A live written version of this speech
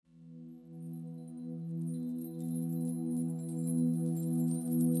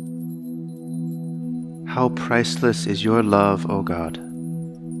How priceless is your love, O God!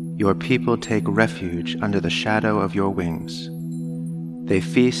 Your people take refuge under the shadow of your wings. They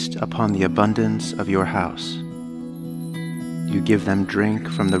feast upon the abundance of your house. You give them drink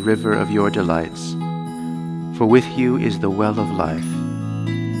from the river of your delights. For with you is the well of life,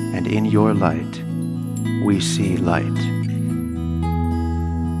 and in your light we see light.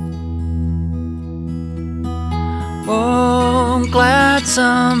 Oh,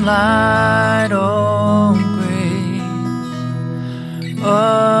 gladsome light, oh, grace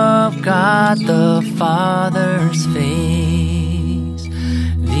of God the Father's face,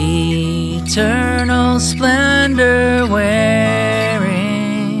 the eternal splendor wearing,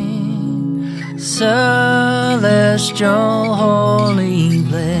 celestial, holy,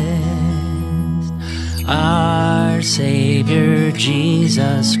 blessed, our Savior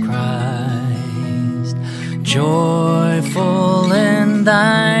Jesus Christ, joyful in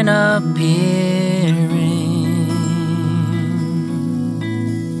thine appearing.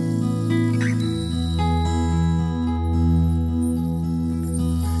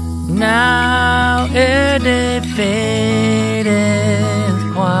 Now it fadeth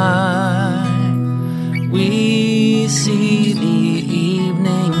quite, we see the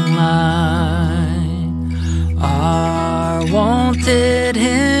evening light, our wonted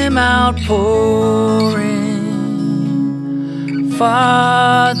hymn outpouring,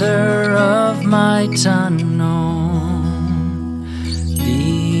 Father of might unknown,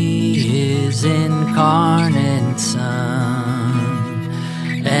 His incarnate Son,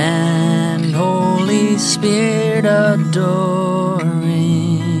 and Holy Spirit adoring.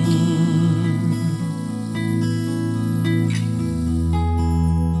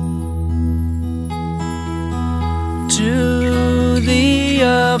 To the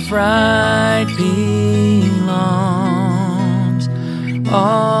upright belongs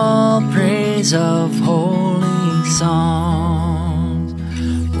all praise of holy songs.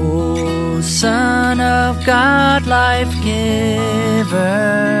 O Son of God, life giver,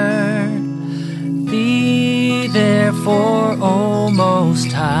 be therefore, O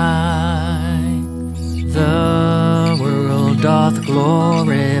Most High, the world doth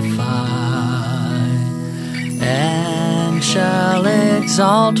glorify, and shall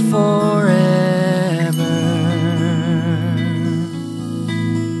exalt forever.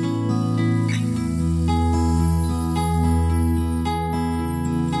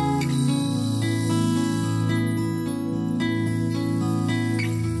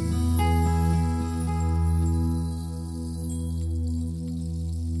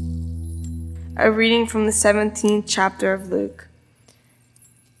 A reading from the 17th chapter of Luke.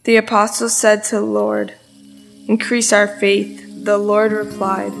 The apostles said to the Lord, "Increase our faith." The Lord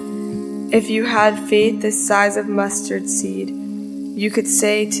replied, "If you had faith the size of mustard seed, you could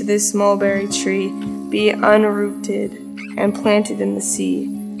say to this mulberry tree, 'Be unrooted and planted in the sea,'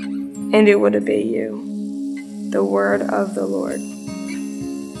 and it would obey you." The word of the Lord.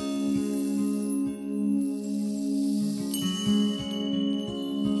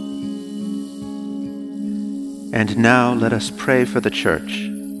 And now let us pray for the church,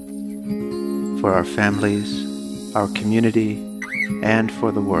 for our families, our community, and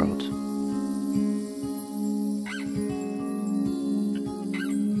for the world.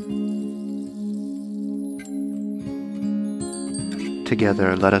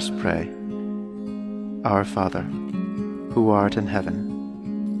 Together let us pray. Our Father, who art in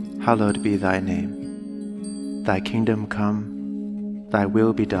heaven, hallowed be thy name. Thy kingdom come, thy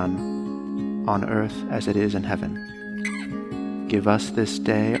will be done, on earth as it is in heaven. Give us this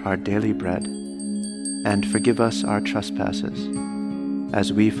day our daily bread, and forgive us our trespasses,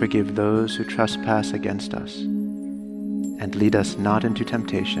 as we forgive those who trespass against us. And lead us not into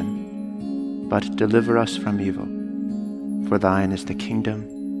temptation, but deliver us from evil. For thine is the kingdom,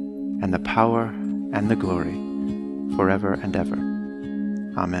 and the power, and the glory, forever and ever.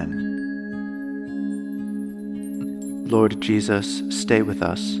 Amen. Lord Jesus, stay with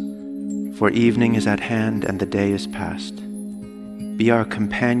us, for evening is at hand and the day is past. Be our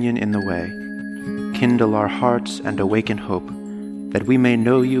companion in the way. Kindle our hearts and awaken hope, that we may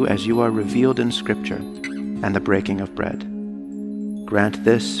know you as you are revealed in Scripture and the breaking of bread. Grant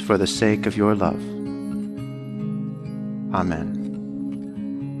this for the sake of your love. Amen.